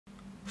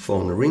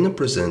PhoneArena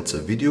presents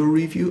a video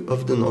review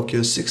of the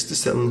Nokia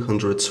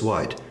 6700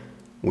 Swite,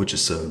 which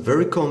is a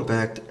very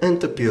compact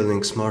and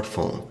appealing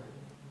smartphone.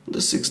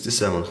 The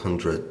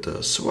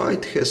 6700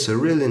 Swite has a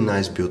really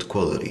nice build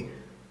quality.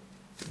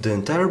 The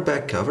entire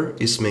back cover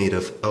is made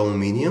of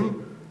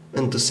aluminium,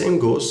 and the same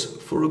goes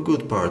for a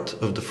good part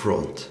of the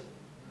front.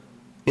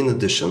 In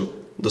addition,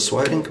 the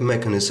switing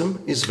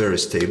mechanism is very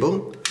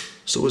stable,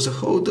 so as a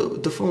whole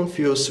the phone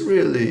feels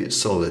really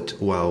solid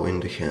while in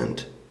the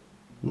hand.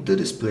 The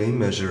display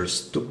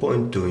measures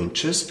 2.2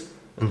 inches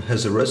and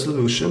has a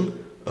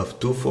resolution of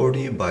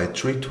 240 by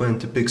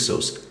 320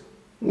 pixels,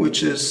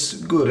 which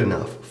is good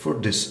enough for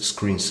this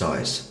screen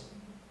size.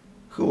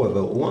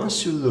 However,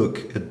 once you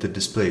look at the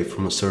display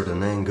from a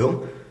certain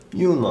angle,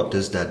 you'll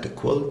notice that the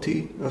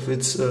quality of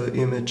its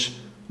image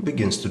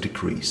begins to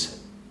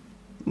decrease.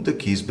 The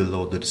keys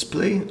below the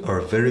display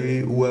are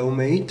very well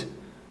made.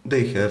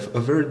 They have a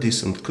very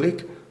decent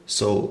click,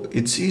 so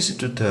it's easy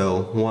to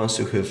tell once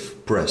you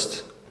have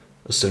pressed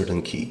a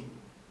certain key.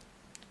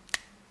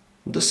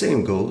 The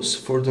same goes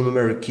for the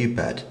numeric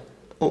keypad.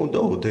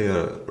 Although they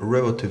are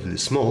relatively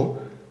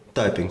small,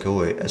 typing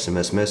away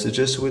SMS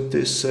messages with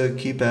this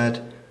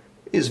keypad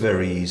is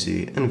very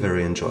easy and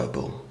very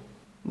enjoyable.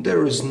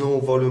 There is no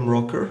volume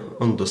rocker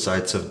on the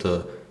sides of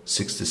the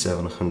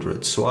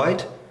 6700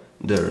 Swite.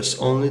 There is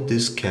only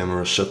this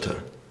camera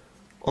shutter.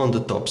 On the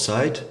top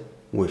side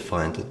we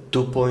find a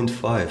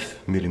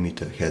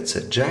 2.5mm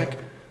headset jack,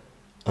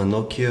 a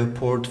Nokia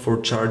port for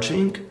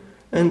charging,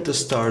 and the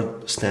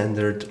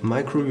standard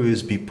micro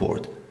USB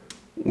port,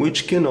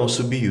 which can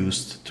also be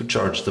used to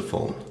charge the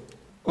phone.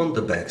 On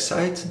the back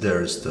side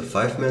there is the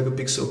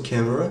 5-megapixel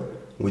camera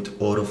with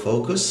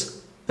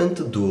autofocus and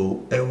a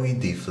dual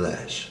LED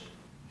flash.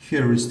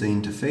 Here is the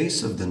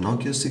interface of the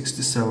Nokia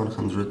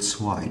 6700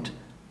 Swite.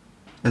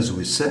 As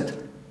we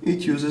said,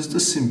 it uses the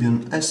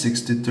Symbian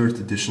S60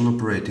 3rd edition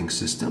operating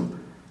system,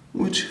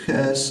 which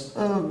has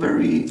a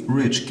very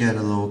rich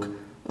catalog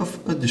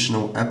of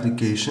additional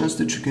applications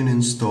that you can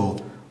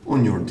install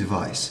on your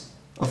device.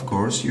 Of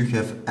course, you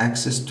have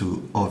access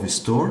to Ovi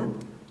Store,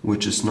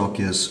 which is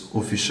Nokia's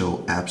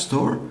official app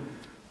store.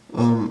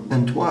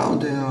 And while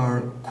there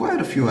are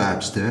quite a few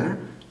apps there,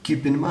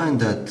 keep in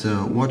mind that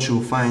what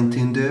you'll find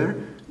in there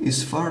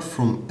is far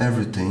from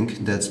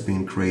everything that's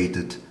been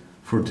created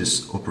for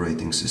this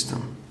operating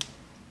system.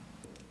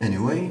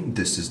 Anyway,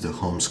 this is the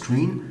home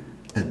screen.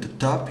 At the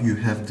top you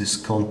have this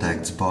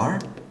contacts bar.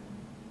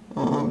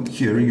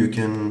 Here you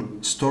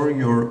can store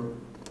your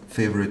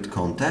favorite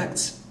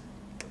contacts,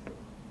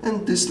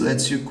 and this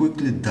lets you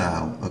quickly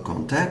dial a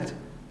contact,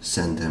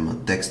 send them a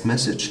text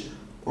message,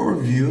 or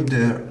view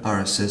their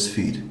RSS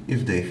feed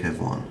if they have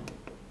one.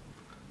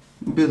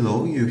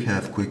 Below you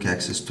have quick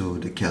access to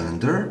the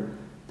calendar,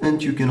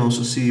 and you can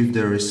also see if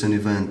there is an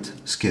event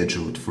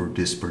scheduled for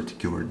this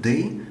particular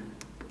day.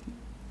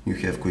 You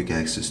have quick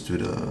access to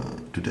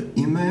the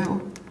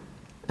email,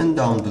 and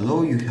down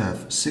below you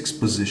have 6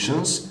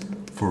 positions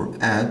for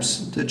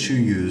apps that you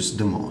use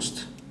the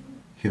most.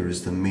 Here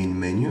is the main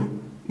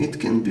menu. It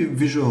can be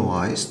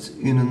visualized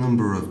in a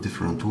number of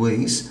different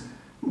ways,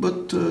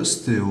 but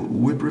still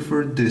we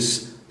prefer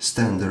this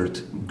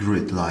standard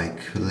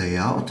grid-like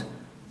layout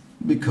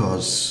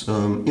because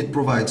it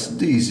provides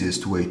the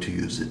easiest way to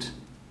use it.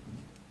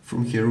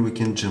 From here we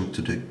can jump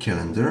to the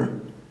calendar.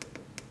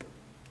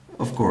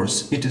 Of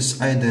course, it is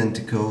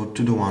identical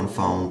to the one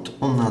found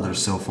on other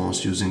cell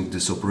phones using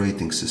this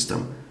operating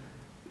system.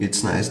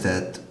 It's nice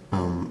that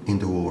in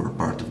the lower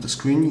part of the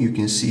screen you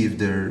can see if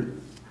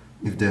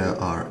there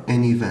are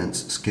any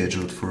events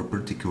scheduled for a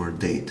particular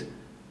date.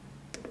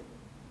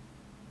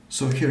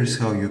 So here's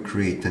how you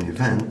create an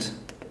event.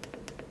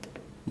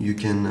 You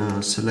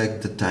can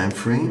select the time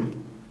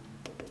frame,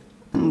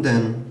 and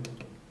then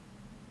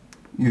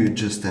you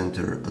just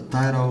enter a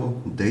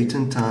title, date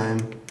and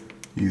time.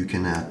 You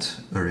can add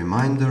a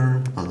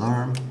reminder,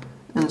 alarm,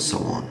 and so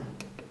on.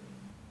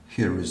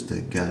 Here is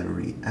the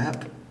gallery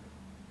app.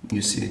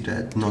 You see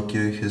that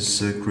Nokia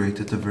has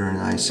created a very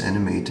nice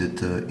animated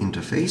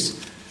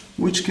interface,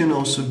 which can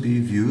also be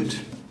viewed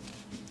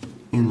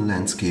in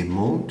landscape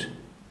mode.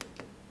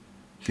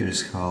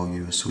 Here's how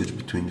you switch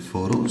between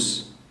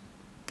photos.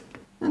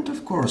 And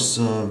of course,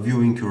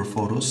 viewing your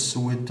photos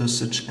with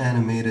such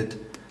animated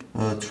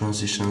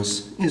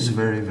transitions is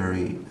very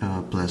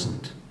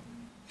pleasant.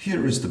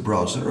 Here is the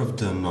browser of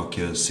the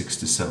Nokia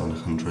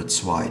 6700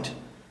 Swite.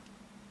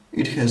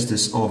 It has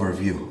this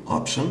overview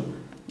option,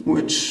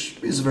 which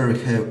is very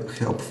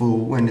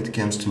helpful when it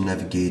comes to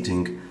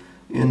navigating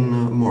in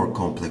more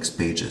complex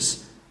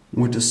pages.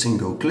 With a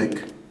single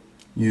click,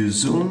 you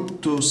zoom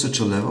to such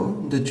a level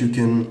that you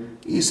can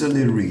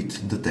easily read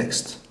the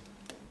text.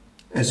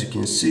 As you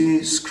can see,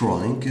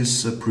 scrolling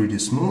is pretty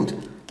smooth,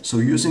 so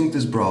using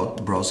this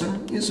browser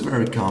is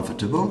very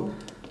comfortable.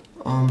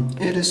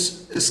 It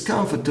is as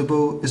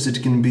comfortable as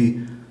it can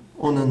be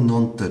on a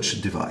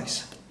non-touch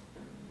device.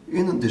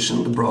 In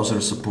addition, the browser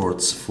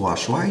supports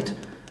flashlight,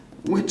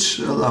 which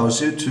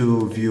allows you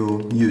to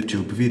view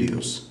YouTube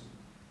videos.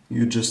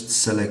 You just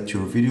select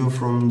your video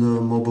from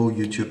the mobile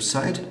YouTube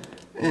site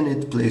and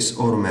it plays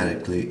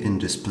automatically in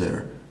this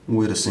player.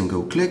 With a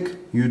single click,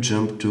 you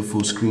jump to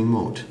full screen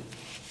mode.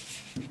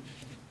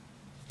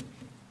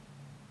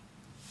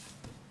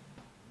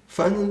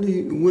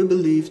 Finally, we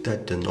believe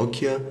that the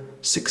Nokia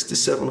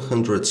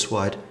 6700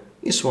 Swite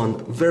is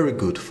one very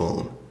good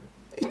phone.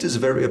 It is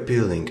very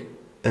appealing,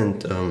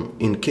 and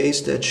in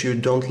case that you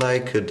don't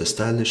like the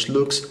stylish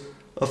looks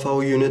of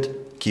our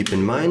unit, keep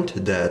in mind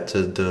that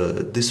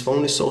this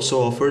phone is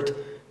also offered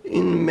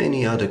in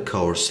many other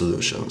cover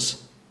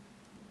solutions.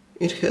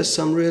 It has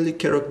some really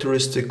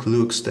characteristic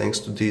looks thanks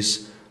to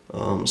these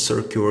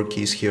circular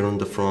keys here on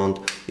the front.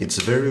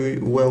 It's very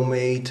well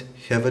made,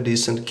 have a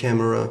decent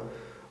camera.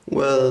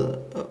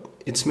 Well,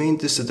 its main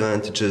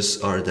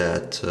disadvantages are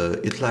that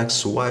it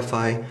lacks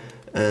Wi-Fi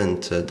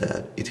and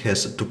that it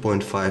has a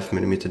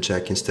 2.5mm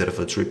jack instead of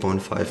a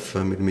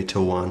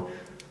 3.5mm one.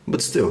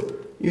 But still,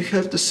 you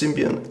have the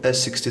Symbian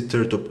S60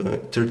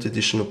 3rd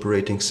edition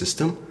operating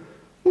system,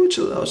 which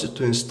allows you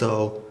to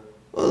install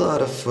a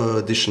lot of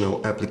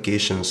additional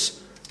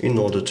applications in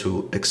order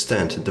to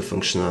extend the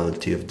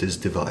functionality of this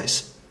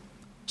device.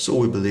 So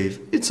we believe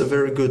it's a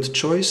very good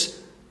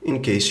choice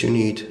in case you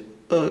need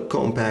a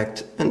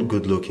compact and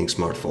good-looking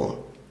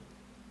smartphone.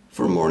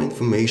 For more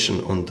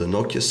information on the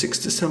Nokia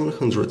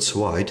 6700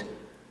 Swite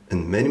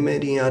and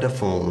many other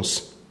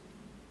phones,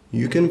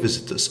 you can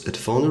visit us at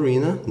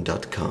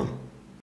PhoneArena.com.